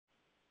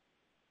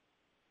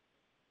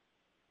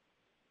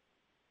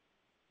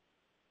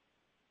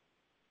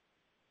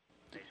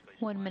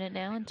1 minute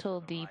now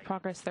until the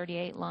Progress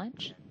 38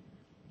 launch.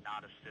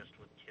 Not assist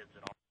with kids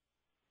at all.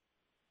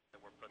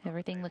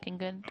 Everything looking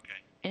good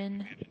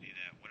in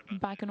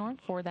Baikonur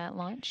for that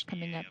launch,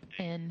 coming up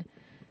in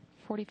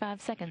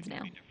 45 seconds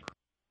now.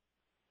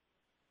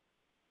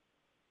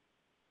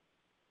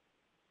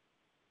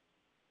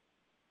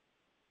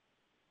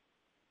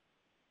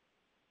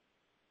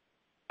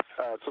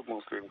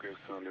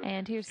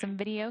 And here's some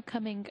video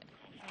coming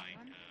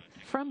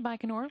from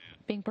Baikonur,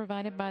 being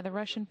provided by the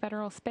Russian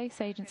Federal Space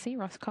Agency,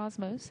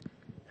 Roscosmos,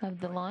 of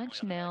the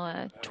launch,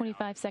 now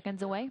 25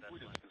 seconds away.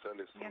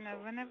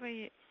 Whenever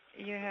you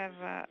have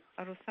a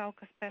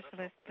Rusalka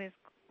specialist, please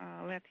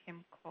let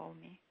him call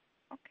me.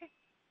 Okay.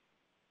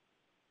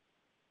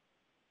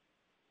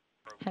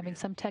 Having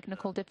some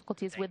technical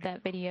difficulties with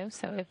that video,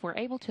 so if we're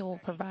able to, we'll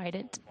provide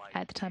it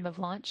at the time of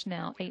launch,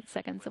 now 8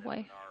 seconds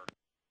away.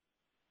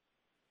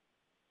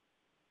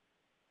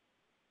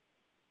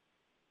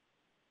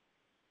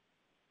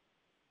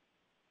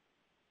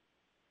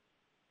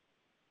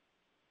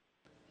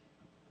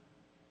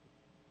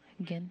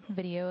 Again,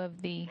 video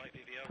of the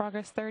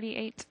Progress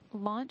 38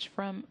 launch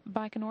from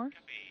Baikonur,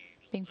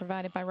 being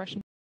provided by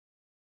Russian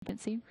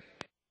agency.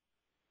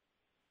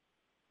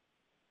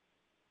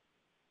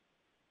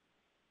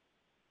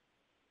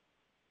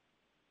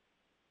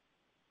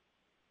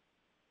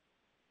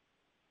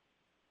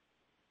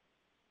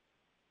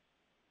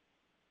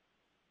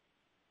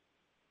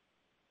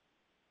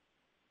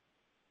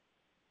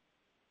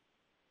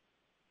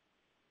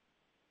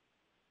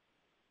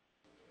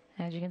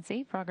 As you can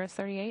see, Progress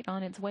 38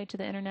 on its way to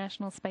the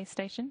International Space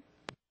Station.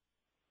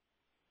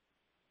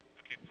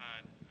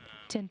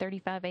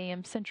 10:35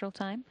 a.m. Central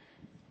Time.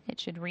 It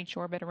should reach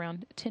orbit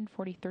around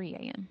 10:43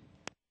 a.m.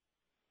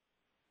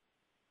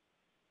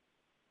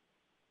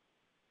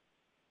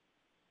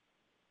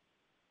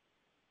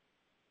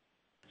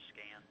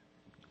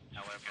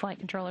 Flight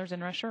controllers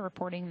in Russia are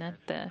reporting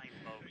that the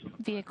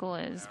vehicle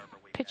is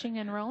pitching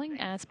and rolling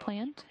as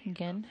planned,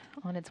 again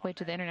on its way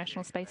to the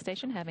International Space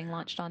Station, having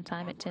launched on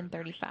time at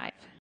 10:35.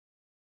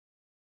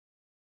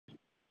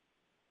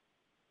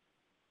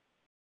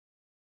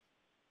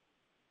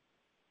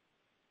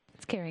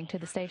 It's carrying to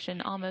the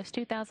station almost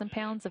 2,000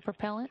 pounds of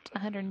propellant,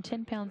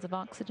 110 pounds of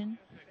oxygen,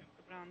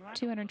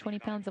 220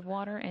 pounds of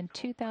water, and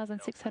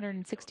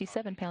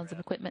 2,667 pounds of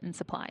equipment and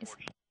supplies.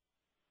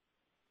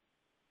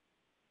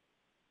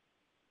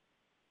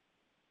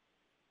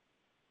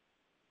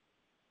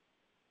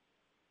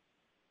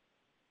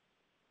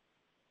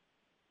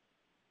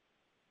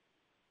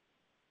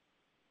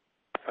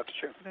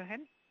 Go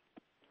ahead.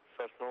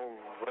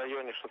 В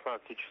районе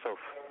 16 часов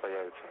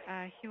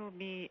появится. He will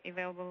be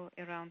available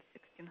around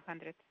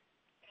 1600.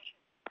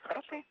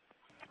 Okay.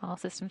 All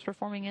systems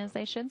performing as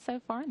they should so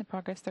far in the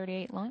Progress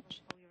 38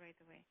 launch. Call you right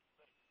away.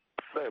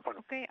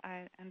 Okay,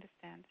 I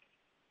understand.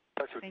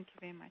 Thank you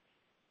very much.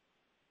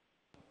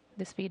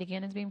 This feed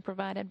again is being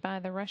provided by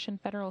the Russian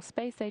Federal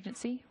Space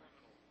Agency,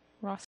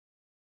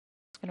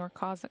 Baikonur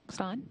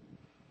Kazakhstan.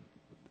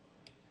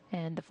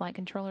 And the flight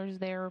controllers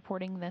there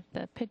reporting that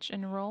the pitch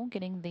and roll,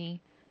 getting the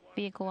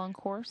vehicle on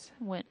course,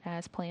 went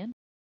as planned.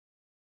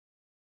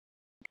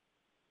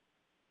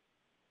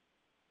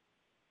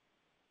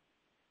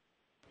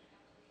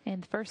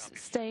 And the first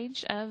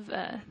stage of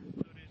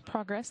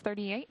Progress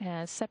 38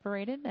 has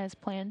separated as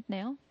planned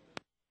now.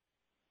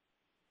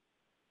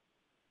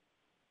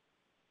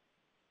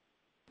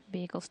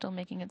 Vehicle still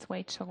making its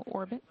way to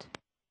orbit.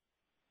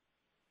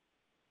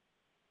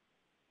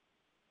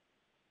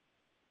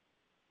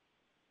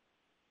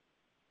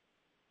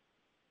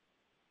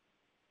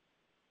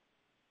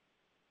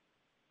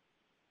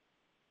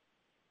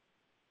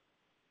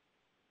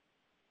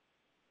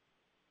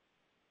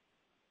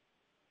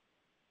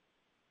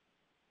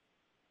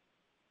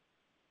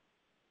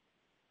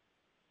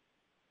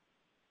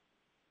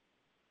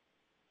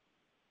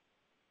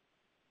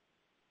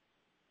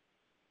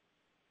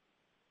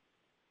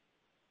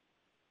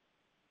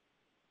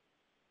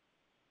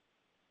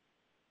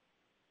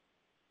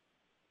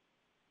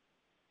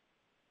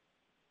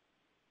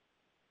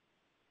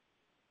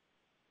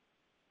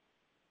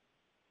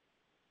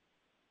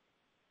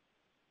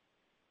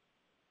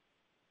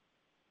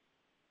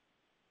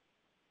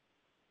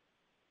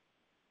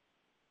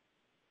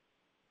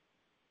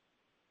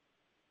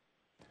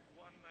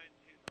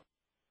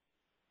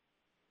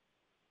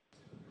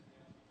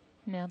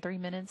 Now 3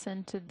 minutes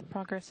into the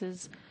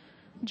Progress's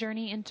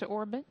journey into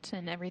orbit,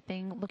 and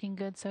everything looking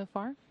good so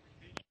far.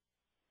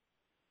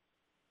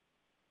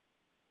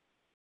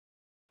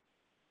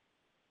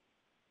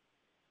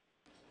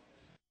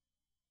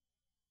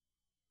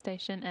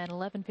 Station at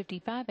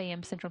 11:55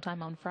 a.m. Central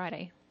Time on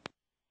Friday.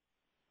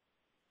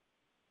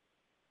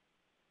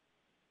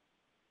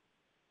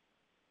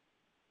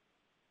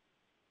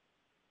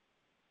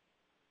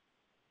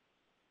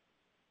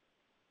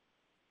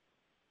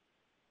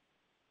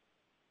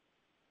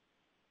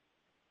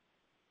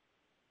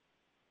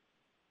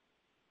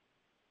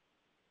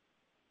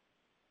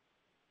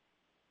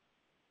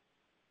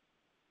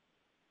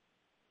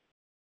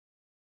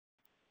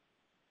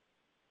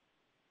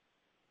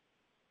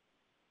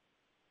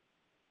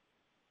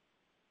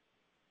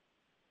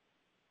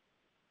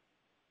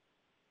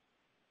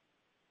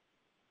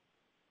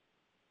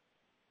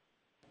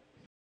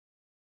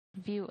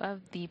 view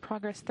of the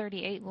Progress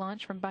 38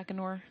 launch from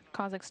Baikonur,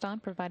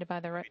 Kazakhstan, provided by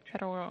the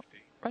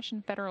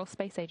Russian Federal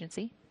Space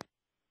Agency.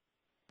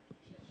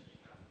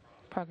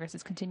 Progress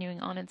is continuing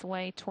on its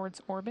way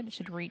towards orbit. It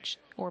should reach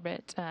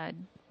orbit at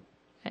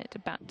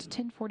about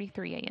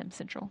 10:43 a.m.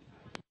 Central.